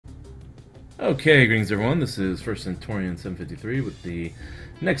Okay, greetings everyone. This is First Centaurian 753 with the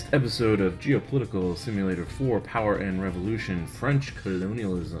next episode of Geopolitical Simulator 4 Power and Revolution French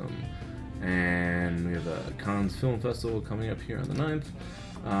Colonialism. And we have a Cannes Film Festival coming up here on the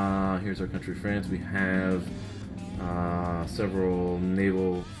 9th. Here's our country, France. We have several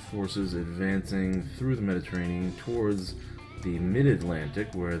naval forces advancing through the Mediterranean towards the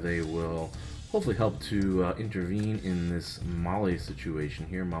mid-Atlantic, where they will hopefully help to intervene in this Mali situation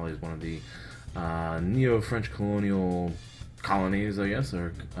here. Mali is one of the neo-French colonial colonies, I guess,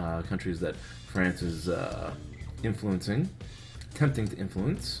 or countries that France is attempting to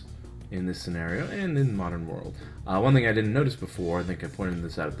influence in this scenario and in the modern world. One thing I didn't notice before, I think I pointed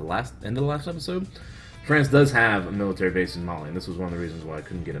this out at the end of the last episode, France does have a military base in Mali, and this was one of the reasons why I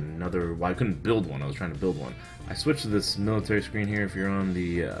couldn't get why I couldn't build one. I was trying to build one. I switched to this military screen here. If you're on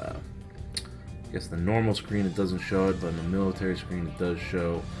the I guess the normal screen it doesn't show it, but on the military screen it does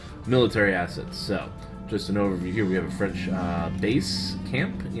show military assets. So, just an overview here, we have a French base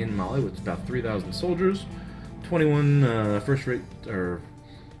camp in Mali with about 3,000 soldiers, 21 first-rate, or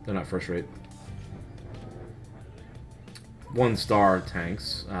they're not first-rate, 1-star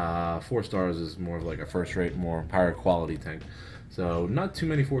tanks. 4 stars is more of like a first-rate, more higher quality tank. So, not too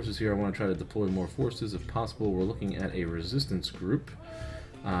many forces here. I want to try to deploy more forces if possible. We're looking at a resistance group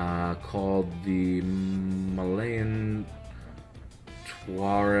called the Malayan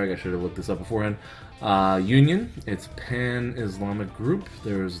Tuareg. I should have looked this up beforehand. Union. It's pan-Islamic group.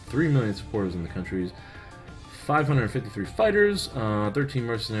 There's 3 million supporters in the countries, 553 fighters, 13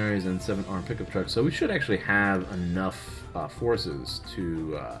 mercenaries, and 7 armed pickup trucks. So we should actually have enough forces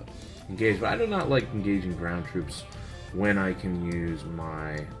to engage. But I do not like engaging ground troops when I can use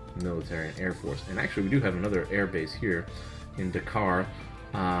my military and air force. And actually, we do have another air base here in Dakar,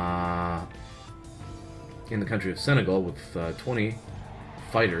 in the country of Senegal, with 20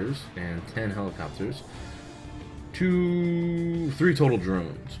 fighters and 10 helicopters, 3 total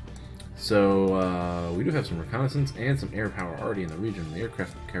drones. So we do have some reconnaissance and some air power already in the region. The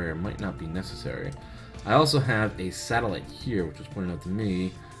aircraft carrier might not be necessary. I also have a satellite here, which was pointed out to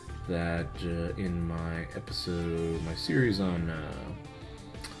me that in my series on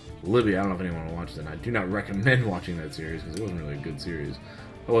Libya, I don't know if anyone will watch it, and I do not recommend watching that series because it wasn't really a good series.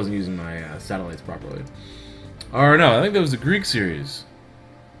 I wasn't using my satellites properly. Or no, I think that was the Greek series,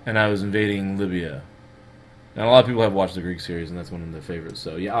 and I was invading Libya. And a lot of people have watched the Greek series, and that's one of their favorites.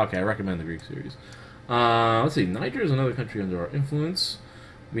 So yeah, okay, I recommend the Greek series. Let's see, Niger is another country under our influence.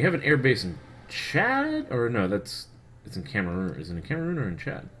 We have an air base in Chad, or no, it's in Cameroon. Is it in Cameroon or in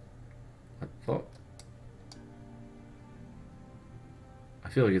Chad? I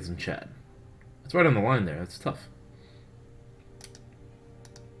feel like it's in Chad. It's right on the line there. That's tough.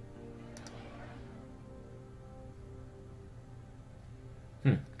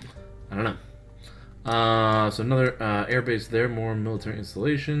 I don't know. So another air base there, more military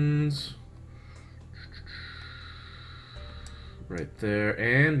installations. Right there.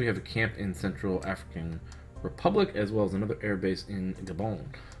 And we have a camp in Central African Republic, as well as another air base in Gabon.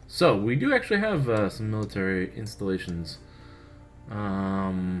 So we do actually have some military installations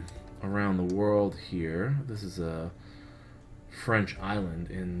around the world here. This is a French island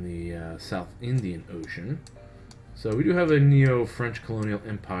in the South Indian Ocean. So we do have a neo-French colonial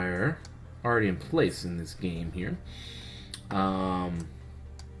empire already in place in this game here.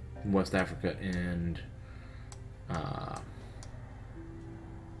 West Africa and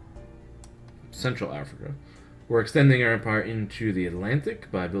Central Africa. We're extending our empire into the Atlantic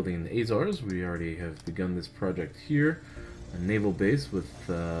by building in the Azores. We already have begun this project here. A naval base with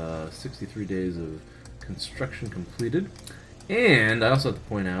 63 days of construction completed. And I also have to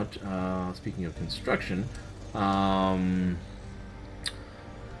point out, speaking of construction,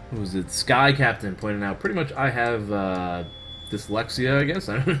 who was it? Sky Captain pointed out, pretty much I have dyslexia, I guess.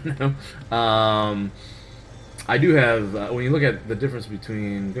 I don't know. I do have, when you look at the difference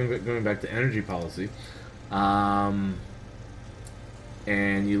between, going back to energy policy, and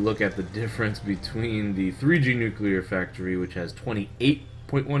you look at the difference between the 3G nuclear factory, which has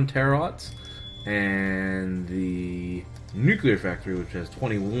 28.1 terawatts, and the nuclear factory, which has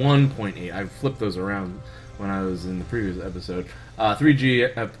 21.8. I flipped those around when I was in the previous episode.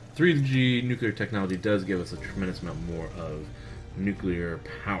 3G nuclear technology does give us a tremendous amount more of nuclear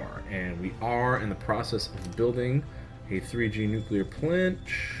power, and we are in the process of building a 3G nuclear plant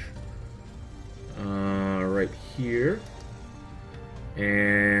right here,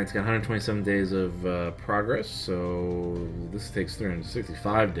 and it's got 127 days of progress, so this takes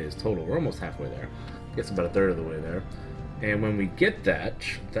 365 days total. We're almost halfway there. Gets about a third of the way there, and when we get that,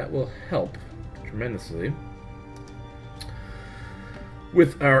 that will help tremendously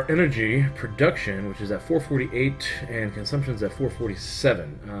with our energy production, which is at 448 and consumption's at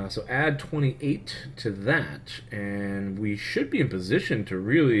 447. So add 28 to that, and we should be in position to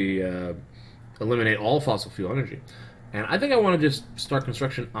really eliminate all fossil fuel energy. And I think I want to just start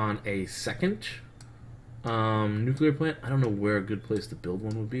construction on a second nuclear plant. I don't know where a good place to build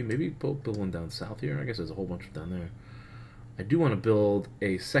one would be. Maybe build one down south here. I guess there's a whole bunch of down there. I do want to build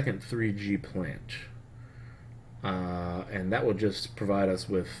a second 3G plant. And that will just provide us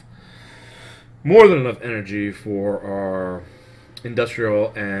with more than enough energy for our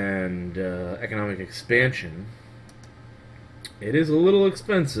industrial and economic expansion. It is a little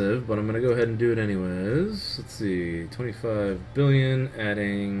expensive, but I'm going to go ahead and do it anyways. Let's see, 25 billion,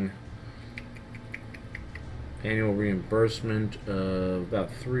 adding annual reimbursement of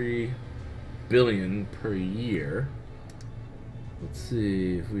about 3 billion per year. Let's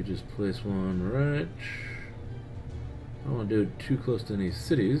see if we just place one right. I don't want to do it too close to any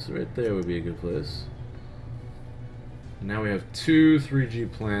cities. Right there would be a good place. Now we have 2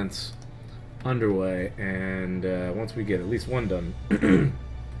 3G plants underway, and once we get at least one done, we'll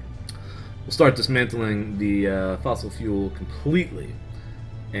start dismantling the fossil fuel completely.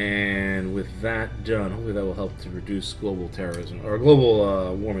 And with that done, hopefully that will help to reduce global terrorism, or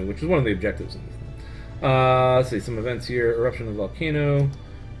global warming, which is one of the objectives in this thing. Let's see, some events here. Eruption of volcano.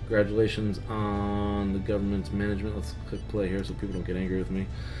 Congratulations on the government's management. Let's click play here so people don't get angry with me.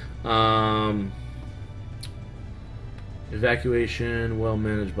 Evacuation, well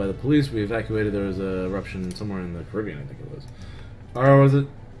managed by the police. We evacuated. There was an eruption somewhere in the Caribbean, I think it was. Or was it?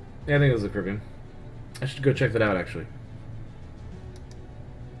 Yeah, I think it was the Caribbean. I should go check that out, actually.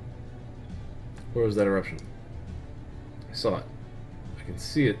 Where was that eruption? I saw it. I can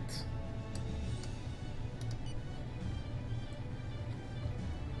see it.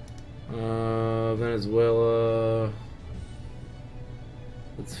 Venezuela.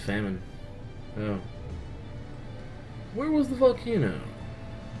 It's famine. Oh. Where was the volcano?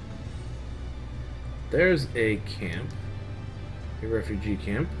 There's a camp. A refugee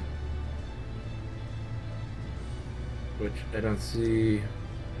camp. Which I don't see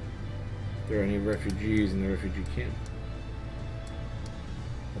if there are any refugees in the refugee camp.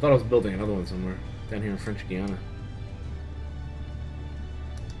 I thought I was building another one somewhere. Down here in French Guiana.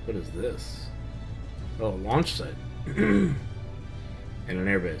 What is this? Oh, a launch site. And an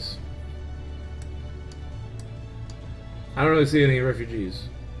airbase. I don't really see any refugees.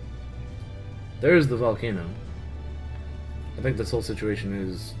 There's the volcano. I think this whole situation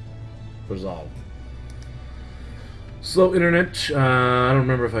is resolved. Slow internet. I don't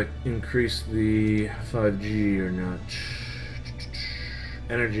remember if I increased the 5G or not.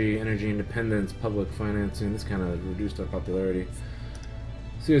 Energy independence, public financing. This kind of reduced our popularity.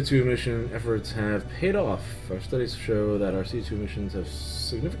 CO2 emission efforts have paid off. Our studies show that our CO2 emissions have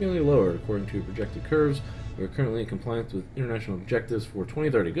significantly lowered according to projected curves. We are currently in compliance with international objectives for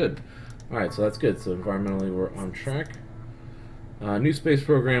 2030. Good. Alright, so that's good. So environmentally we're on track. New space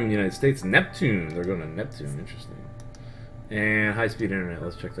program in the United States. Neptune. They're going to Neptune. Interesting. And high-speed internet.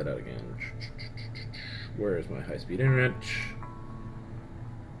 Let's check that out again. Where is my high-speed internet?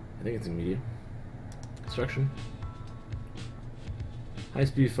 I think it's in media. Construction.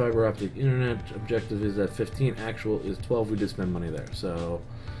 High-speed fiber optic internet. Objective is at 15. Actual is 12. We did spend money there. So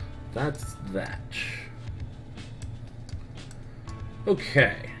that's that.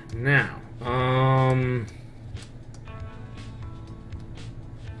 Okay. Now,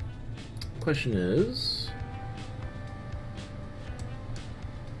 question is,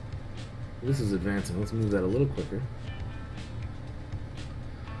 this is advancing. Let's move that a little quicker.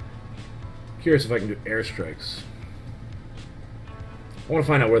 Curious if I can do airstrikes. I want to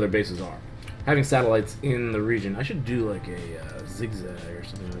find out where their bases are. Having satellites in the region, I should do like a zigzag or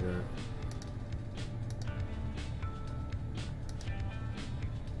something like that.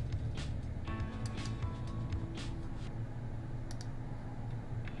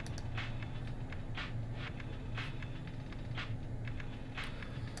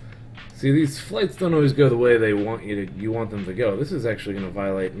 See, these flights don't always go the way they want you want them to go. This is actually going to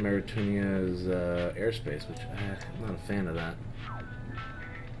violate Mauritania's airspace, which I'm not a fan of that.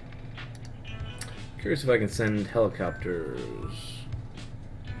 Curious if I can send helicopters.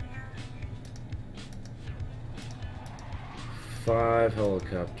 Five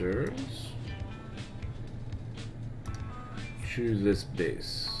helicopters. Choose this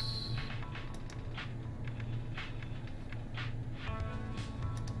base.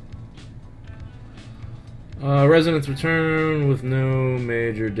 Residents return with no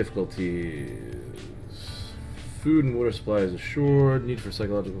major difficulties. Food and water supply is assured. Need for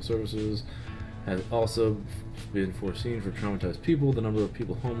psychological services has also been foreseen for traumatized people. The number of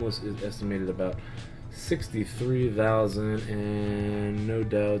people homeless is estimated about 63,000, and no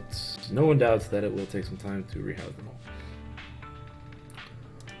one doubts that it will take some time to rehouse them all.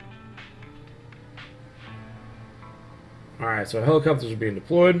 Alright, so helicopters are being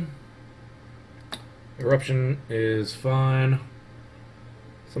deployed. Eruption is fine.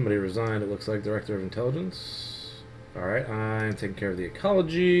 Somebody resigned, it looks like, Director of Intelligence. Alright, I'm taking care of the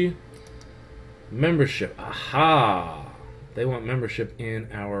ecology. Membership. Aha! They want membership in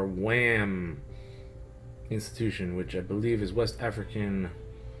our WAM institution, which I believe is West African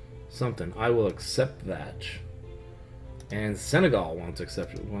something. I will accept that. And Senegal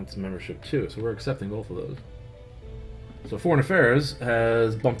wants membership too, so we're accepting both of those. So Foreign Affairs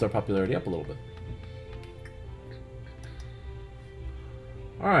has bumped our popularity up a little bit.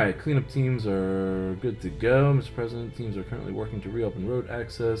 Alright, cleanup teams are good to go. Mr. President, teams are currently working to reopen road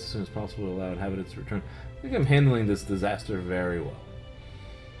access as soon as possible to allow inhabitants to return. I think I'm handling this disaster very well.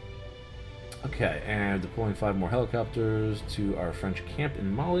 Okay, and deploying 5 more helicopters to our French camp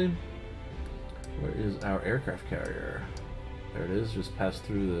in Mali. Where is our aircraft carrier? There it is, just passed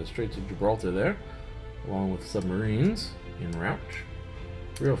through the Straits of Gibraltar there, along with submarines en route.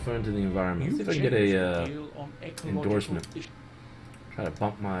 Real friend to the environment. See if I can get a endorsement. Try to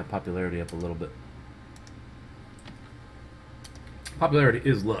bump my popularity up a little bit. Popularity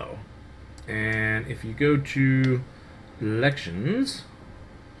is low. And if you go to elections,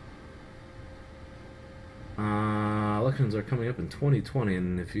 elections are coming up in 2020,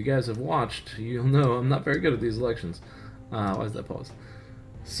 and if you guys have watched, you'll know I'm not very good at these elections. Why is that pause?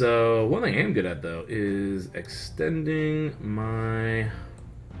 So, one thing I am good at, though, is extending my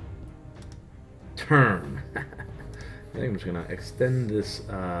term. I think I'm just going to extend this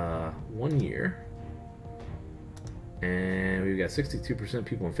 1 year. And we've got 62%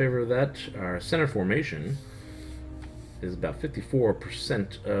 people in favor of that. Our center formation is about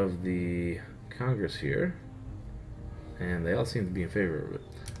 54% of the Congress here. And they all seem to be in favor of it.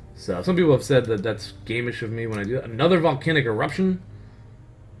 So some people have said that that's gamish of me when I do that. Another volcanic eruption?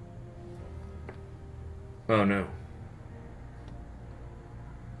 Oh no.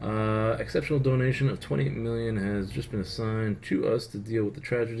 Exceptional donation of 28 million has just been assigned to us to deal with the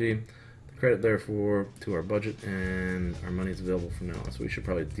tragedy. The credit therefore to our budget, and our money is available from now on, so we should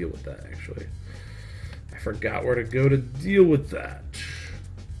probably deal with that actually. I forgot where to go to deal with that.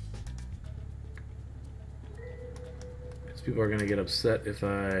 Because people are going to get upset if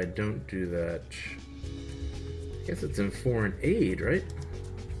I don't do that. I guess it's in foreign aid, right?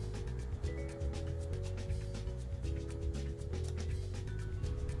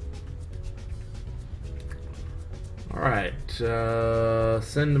 Alright,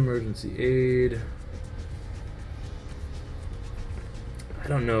 send emergency aid. I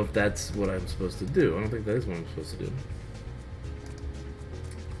don't know if that's what I'm supposed to do. I don't think that is what I'm supposed to do.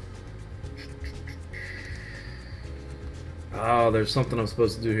 Oh, there's something I'm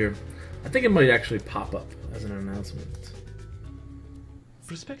supposed to do here. I think it might actually pop up as an announcement.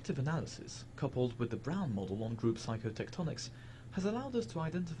 Prospective analysis, coupled with the Brown model on group psychotectonics, has allowed us to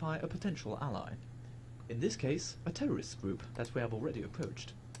identify a potential ally. In this case, a terrorist group that we have already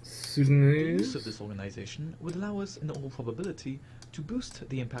approached. Sudanese? The use of this organization would allow us, in all probability, to boost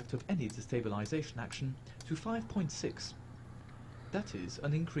the impact of any destabilization action to 5.6. That is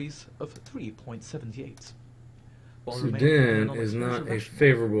an increase of 3.78. Sudan is not a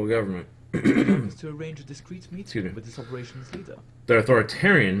favorable government. To arrange a discreet meeting with this operations leader. They're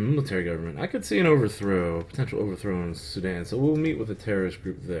authoritarian military government. I could see an overthrow, potential overthrow in Sudan, so we'll meet with a terrorist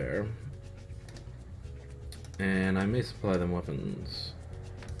group there. And I may supply them weapons.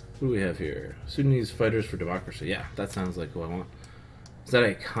 What do we have here? Sudanese Fighters for Democracy. Yeah, that sounds like who I want. Is that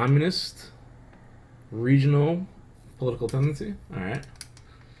a communist regional political tendency? Alright.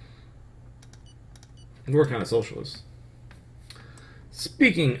 We're kind of socialist.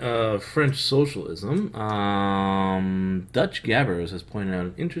 Speaking of French socialism, Dutch Gabbers has pointed out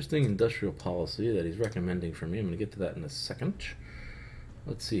an interesting industrial policy that he's recommending for me. I'm going to get to that in a second.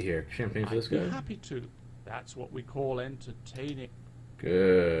 Let's see here. Champagne for this guy? I'd be happy to. That's what we call entertaining.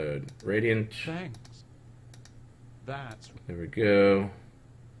 Good. Radiant. Thanks. That's... There we go.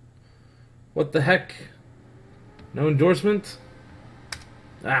 What the heck? No endorsement?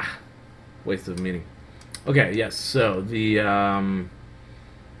 Ah. Waste of a meeting. Okay, yes. So, the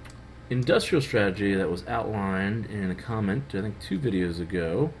industrial strategy that was outlined in a comment, I think 2 videos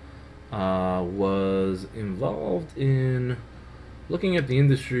ago, was involved in looking at the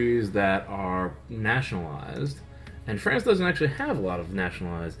industries that are nationalized, and France doesn't actually have a lot of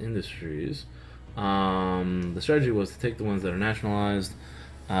nationalized industries. The strategy was to take the ones that are nationalized,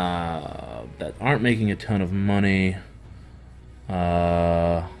 that aren't making a ton of money,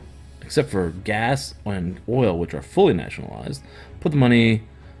 except for gas and oil, which are fully nationalized. Put the money,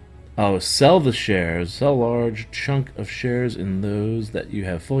 sell the shares, sell a large chunk of shares in those that you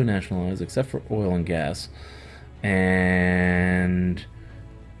have fully nationalized, except for oil and gas, and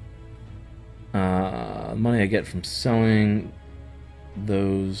money I get from selling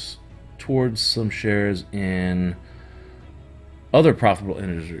those towards some shares in other profitable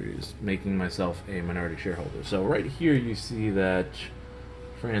industries, making myself a minority shareholder. So right here you see that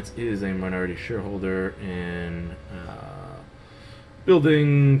France is a minority shareholder in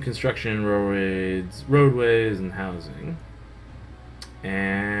building, construction, roadways, and housing.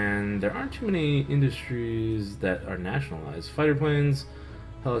 And there aren't too many industries that are nationalized. Fighter planes,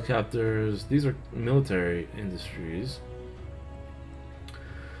 helicopters, these are military industries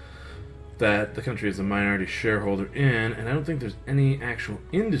that the country is a minority shareholder in, and I don't think there's any actual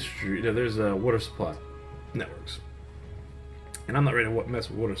industry. There's water supply networks, and I'm not ready to mess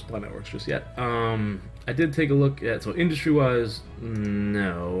with water supply networks just yet. I did take a look at, so industry-wise,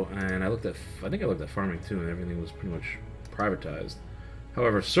 no, and I think I looked at farming too, and everything was pretty much privatized.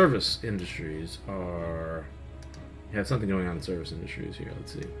 However, service industries you have something going on in service industries here.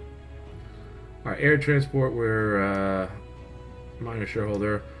 Let's see. All right, air transport, we're minor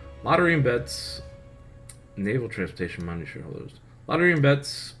shareholder. Lottery and bets, naval transportation, minor shareholders. Lottery and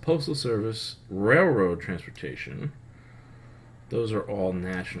bets, postal service, railroad transportation. Those are all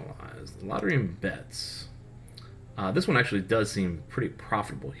nationalized. Lottery and bets. This one actually does seem pretty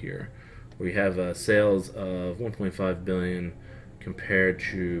profitable here. We have sales of 1.5 billion compared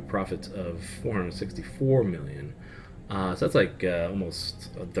to profits of 464 million. So that's like almost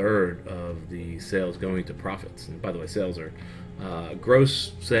a third of the sales going to profits. And by the way, sales are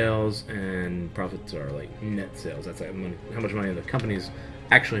gross sales, and profits are like net sales. That's like how much money the companies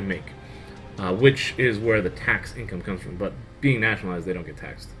actually make, which is where the tax income comes from. But being nationalized, they don't get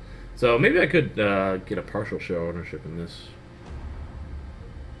taxed. So maybe I could get a partial share ownership in this.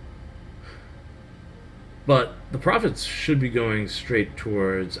 But the profits should be going straight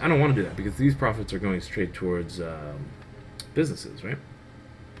towards... I don't want to do that, because these profits are going straight towards businesses, right?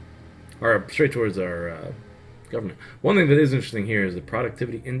 Or straight towards our government. One thing that is interesting here is the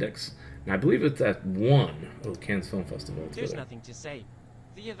productivity index, and I believe it's at 1. Oh, Cannes Film Festival. There's nothing to say.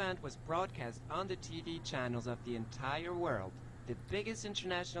 The event was broadcast on the TV channels of the entire world. The biggest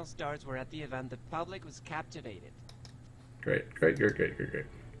international stars were at the event. The public was captivated. Great.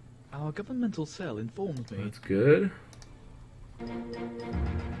 Our governmental cell informed me. That's good.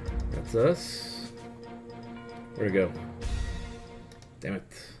 That's us. Where'd it go? Damn it.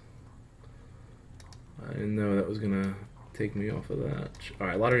 I didn't know that was gonna take me off of that.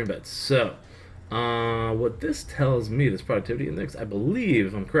 Alright, lottery and bets. So, what this tells me, this productivity index, I believe,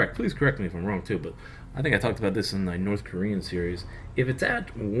 if I'm correct, please correct me if I'm wrong too, but I think I talked about this in the North Korean series. If it's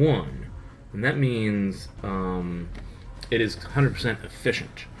at 1, then that means it is 100%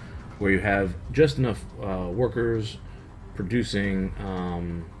 efficient, where you have just enough workers producing,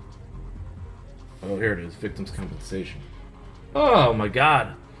 oh, here it is, victims' compensation. Oh my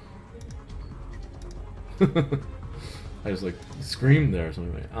god! I just like screamed there or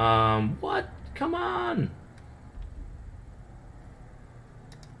something. What? Come on!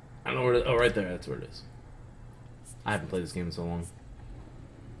 I don't know where it is. Oh, right there. That's where it is. I haven't played this game in so long.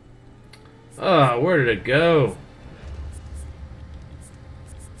 Oh, where did it go?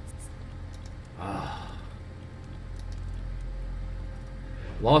 Ah.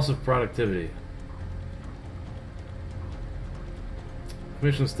 Loss of productivity.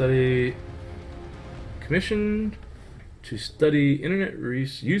 Commissioned to study internet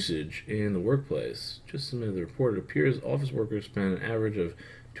usage in the workplace. Just submitted the report. It appears office workers spend an average of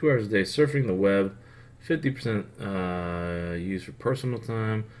 2 hours a day surfing the web, 50% used for personal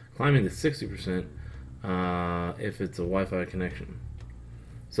time, climbing to 60% if it's a Wi-Fi connection.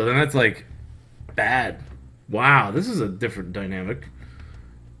 So then that's like bad. Wow, this is a different dynamic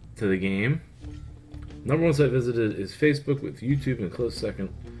to the game. Number 1 site visited is Facebook, with YouTube in a close second.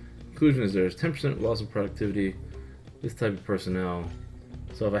 Conclusion is there's 10% loss of productivity, this type of personnel.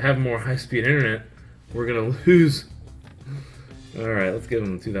 So if I have more high-speed internet, we're gonna lose. Alright, let's give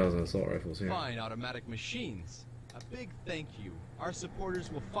them 2,000 assault rifles here. Fine automatic machines. A big thank you. Our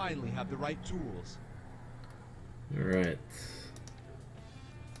supporters will finally have the right tools. Alright.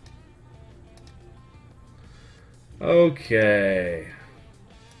 Okay.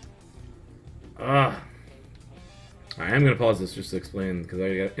 I am going to pause this just to explain, because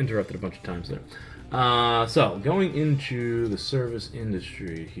I got interrupted a bunch of times there. So, going into the service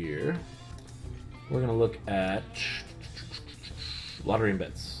industry here, we're going to look at Lottery and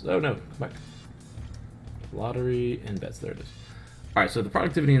bets. Oh no, come back. Lottery and bets. There it is. All right. So the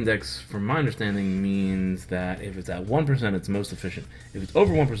productivity index, from my understanding, means that if it's at 1%, it's most efficient. If it's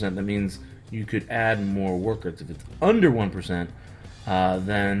over 1%, that means you could add more workers. If it's under 1%,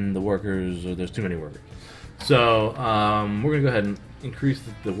 then the workers, or there's too many workers. So we're gonna go ahead and increase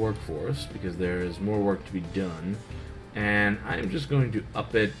the workforce because there is more work to be done, and I'm just going to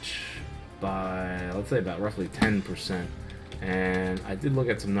up it by, let's say, about roughly 10%. And I did look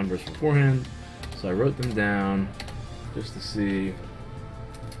at some numbers beforehand, so I wrote them down just to see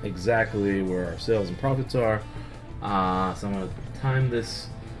exactly where our sales and profits are. So I'm going to time this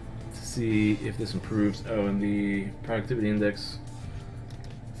to see if this improves. Oh, and the productivity index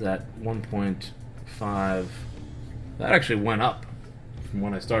is at 1.5. That actually went up from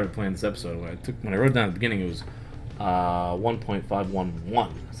when I started playing this episode. When I wrote down at the beginning, it was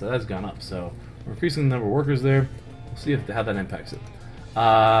 1.511. So that's gone up. So we're increasing the number of workers there. We'll see how that impacts it.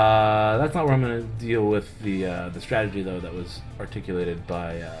 That's not where I'm going to deal with the strategy, though, that was articulated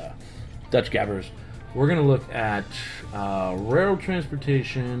by Dutch gabbers. We're going to look at railroad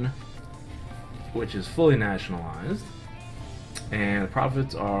transportation, which is fully nationalized, and the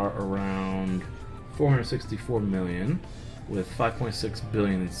profits are around 464 million, with 5.6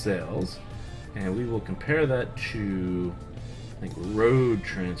 billion in sales, and we will compare that to, I think, road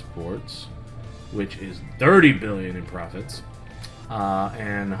transports, which is 30 billion in profits.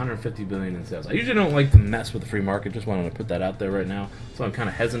 And 150 billion in sales. I usually don't like to mess with the free market, just wanted to put that out there right now. So I'm kind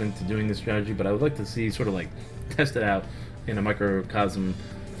of hesitant to doing this strategy, but I would like to see, sort of like, test it out in a microcosm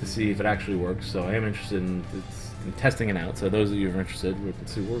to see if it actually works. So I am interested in testing it out. So those of you who are interested, we're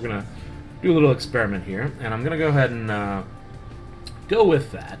going to do a little experiment here. And I'm going to go ahead and go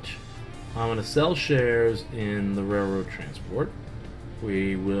with that. I'm going to sell shares in the railroad transport.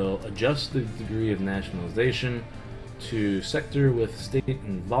 We will adjust the degree of nationalization to sector with state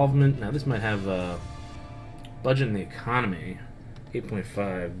involvement. Now this might have a budget in the economy,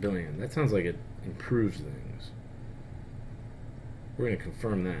 8.5 billion. That sounds like it improves things. We're going to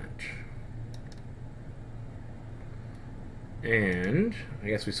confirm that. And I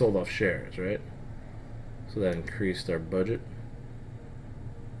guess we sold off shares, right? So that increased our budget.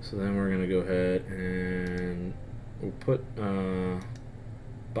 So then we're going to go ahead and we'll put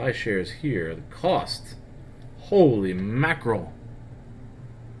buy shares here. The cost, holy mackerel,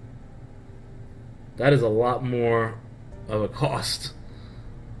 that is a lot more of a cost.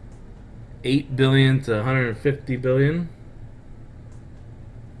 8 billion to 150 billion.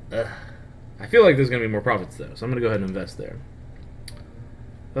 I feel like there's going to be more profits though, so I'm going to go ahead and invest there.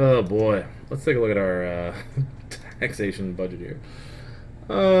 Oh boy, let's take a look at our taxation budget here.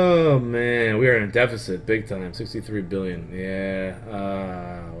 Oh man, we are in a deficit big time, 63 billion. Yeah,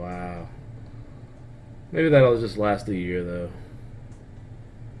 wow. Maybe that'll just last a year, though.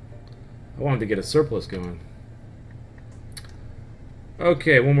 I wanted to get a surplus going.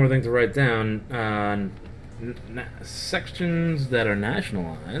 Okay, one more thing to write down. Sections that are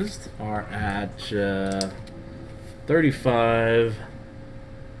nationalized are at 35.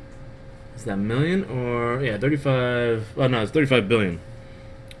 Is that million or yeah, 35? Oh no, it's 35 billion.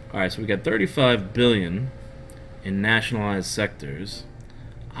 All right, so we got 35 billion in nationalized sectors.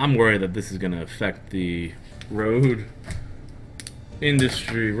 I'm worried that this is going to affect the road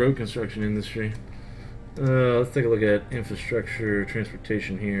industry, road construction industry. Let's take a look at infrastructure,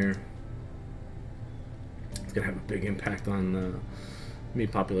 transportation here. It's going to have a big impact on me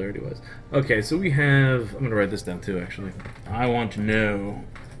popularity-wise. Okay, so we have, I'm going to write this down too, actually. I want to know,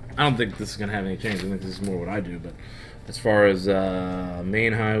 I don't think this is going to have any change. I think this is more what I do, but as far as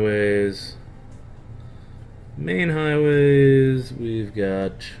main highways, we've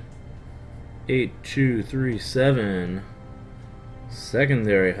got 8237.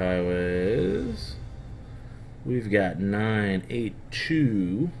 Secondary highways, we've got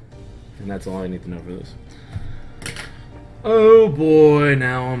 982, and that's all I need to know for this. Oh boy,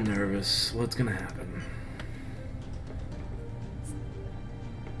 now I'm nervous. What's gonna happen?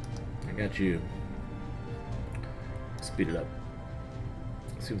 I got you. Speed it up.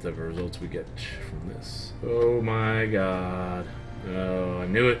 Let's see what type of results we get from this. Oh my god. Oh, I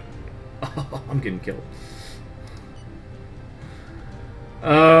knew it. Oh, I'm getting killed.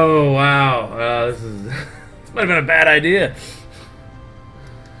 Oh wow. This might have been a bad idea.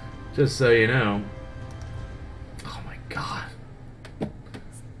 Just so you know. Oh my god.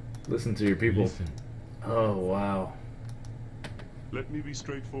 Listen to your people. Listen. Oh wow. Let me be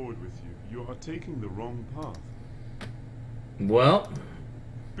straightforward with you. You are taking the wrong path. Well,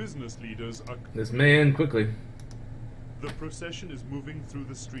 Business leaders are... this may end quickly. The procession is moving through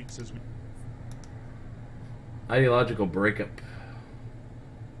the streets as we... Ideological breakup.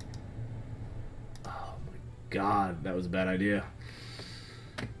 God, that was a bad idea.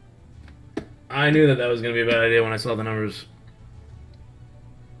 I knew that was going to be a bad idea when I saw the numbers.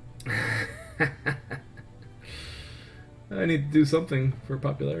 I need to do something for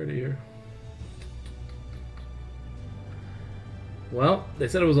popularity here. Well, they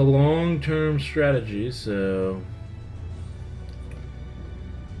said it was a long-term strategy, so...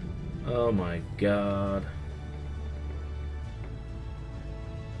 Oh my God.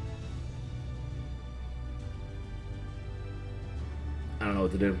 I don't know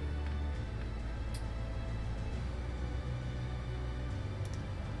what to do.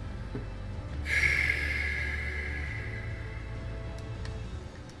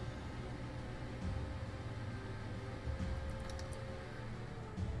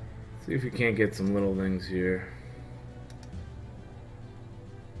 See if we can't get some little things here.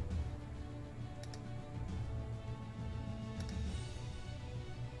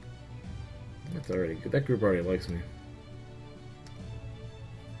 That's already good. That group already likes me.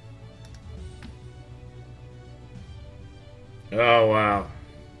 Oh, wow.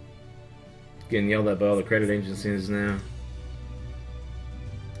 Getting yelled at by all the credit agencies now.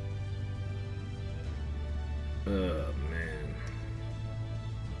 Oh, man.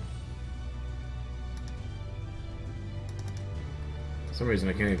 For some reason,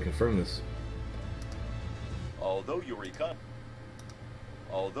 I can't even confirm this. Although your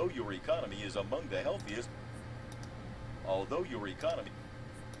economy is among the healthiest,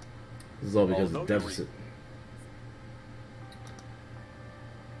 This is all because of deficit.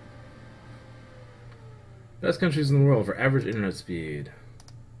 Best countries in the world for average internet speed.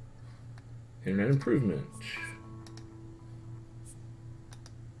 Internet improvement.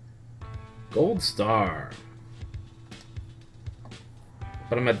 Gold star.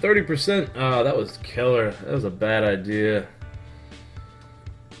 But I'm at 30%. Oh, that was killer. That was a bad idea.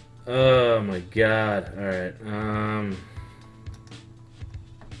 Oh my God. Alright.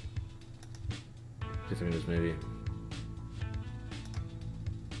 Different news maybe.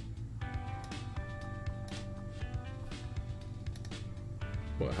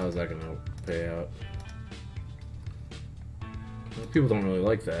 Well, how's that gonna pay out? Well, people don't really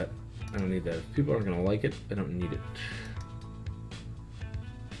like that. I don't need that. If people aren't gonna like it, I don't need it.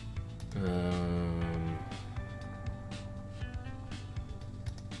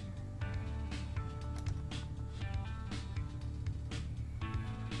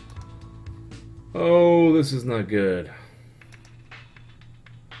 Oh, this is not good.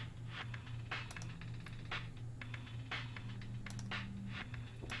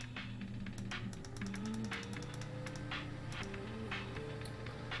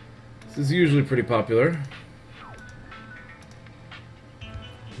 This is usually pretty popular.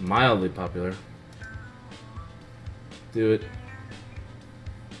 Mildly popular. Do it.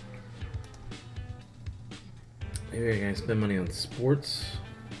 Maybe I can spend money on sports.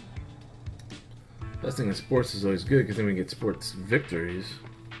 Best thing in sports is always good because then we get sports victories.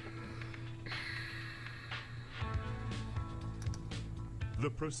 The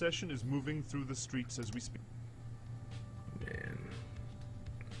procession is moving through the streets as we speak. Man.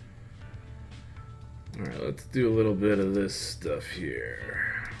 Alright, let's do a little bit of this stuff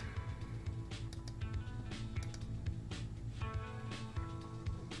here.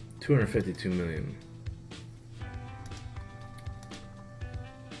 $252 million.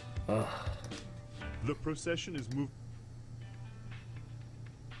 Ugh. The procession is moving.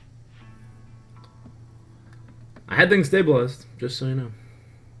 I had things stabilized, just so you know.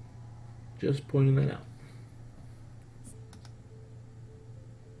 Just pointing that out.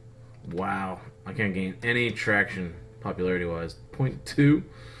 Wow, I can't gain any traction popularity-wise. 0.2.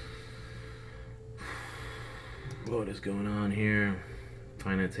 What is going on here?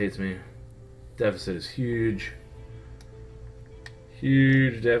 Finance hates me. Deficit is huge.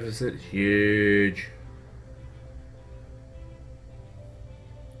 Huge deficit, huge.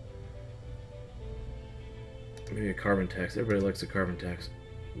 Maybe a carbon tax. Everybody likes a carbon tax.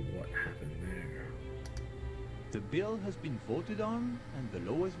 What happened there? The bill has been voted on and the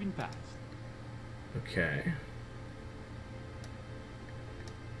law has been passed. Okay.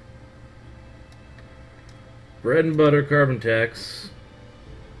 Bread and butter carbon tax.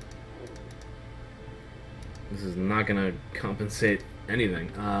 This is not gonna compensate anything.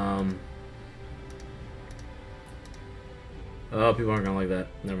 Oh, people aren't gonna like that.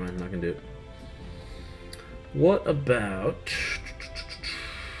 Never mind, I'm not gonna do it. What about...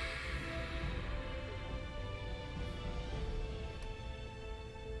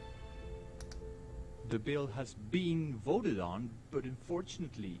 The bill has been voted on, but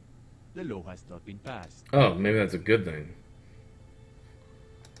unfortunately, the law has not been passed. Oh, maybe that's a good thing.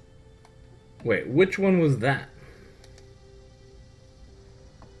 Wait, which one was that?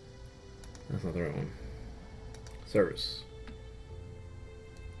 That's not the right one. Service.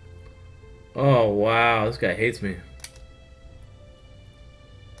 Oh, wow. This guy hates me.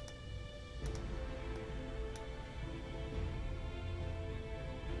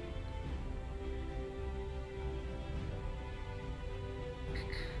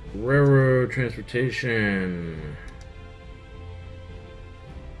 Railroad transportation.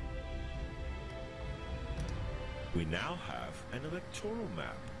 We now have an electoral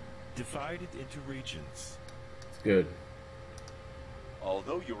map, divided into regions. It's good.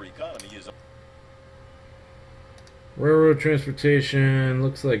 Although your economy is Railroad transportation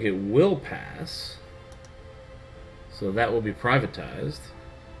looks like it will pass. So that will be privatized.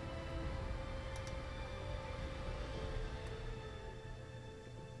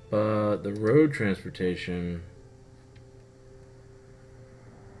 But the road transportation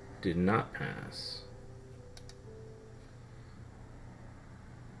did not pass.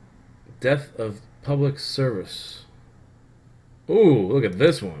 Death of public service. Ooh, look at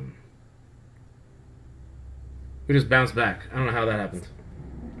this one. We just bounced back. I don't know how that happened.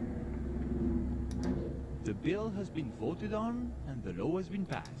 The bill has been voted on, and the law has been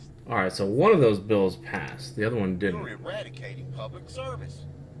passed. Alright, so one of those bills passed. The other one you're didn't. eradicating public service.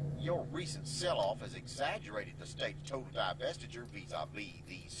 Your recent sell-off has exaggerated the state's total divestiture vis-a-vis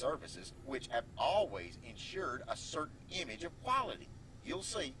these services, which have always ensured a certain image of quality. You'll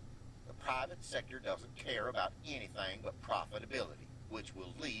see, the private sector doesn't care about anything but profitability, which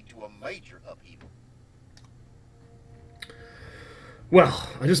will lead to a major upheaval. Well,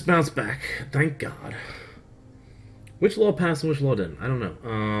 I just bounced back. Thank God. Which law passed and which law didn't? I don't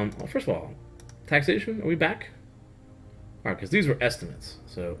know. Well, first of all, taxation, are we back? Alright, because these were estimates.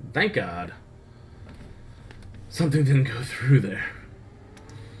 So, thank God something didn't go through there.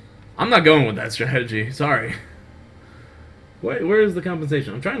 I'm not going with that strategy. Sorry. Where is the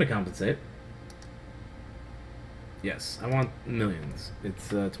compensation? I'm trying to compensate. Yes, I want millions. It's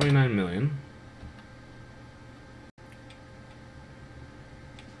 29 million.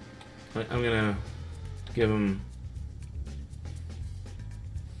 I'm gonna give them...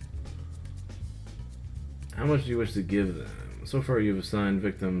 How much do you wish to give them? So far you've assigned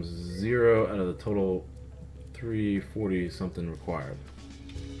victims 0 out of the total 340 something required.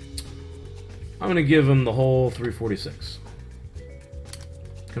 I'm gonna give them the whole 346.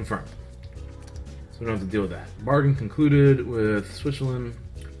 Confirmed. So we don't have to deal with that. Bargain concluded with Switzerland.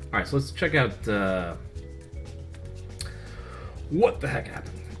 Alright, so let's check out what the heck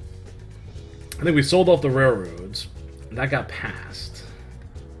happened. I think we sold off the railroads. That got passed.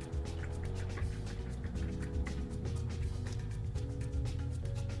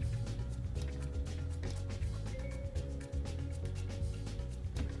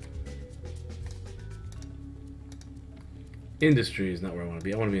 Industry is not where I want to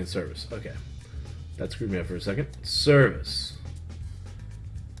be. I want to be in service. Okay. That screwed me up for a second. Service.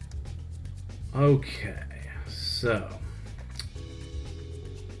 Okay. So.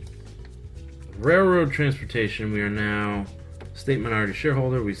 Railroad transportation. We are now state minority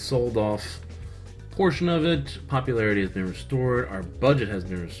shareholder. We sold off a portion of it. Popularity has been restored. Our budget has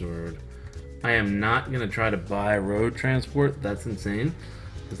been restored. I am not going to try to buy road transport. That's insane.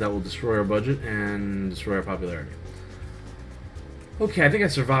 Because that will destroy our budget and destroy our popularity. Okay, I think I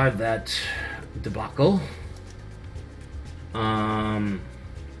survived that debacle.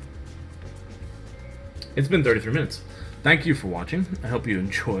 It's been 33 minutes. Thank you for watching. I hope you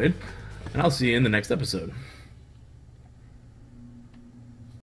enjoyed, and I'll see you in the next episode.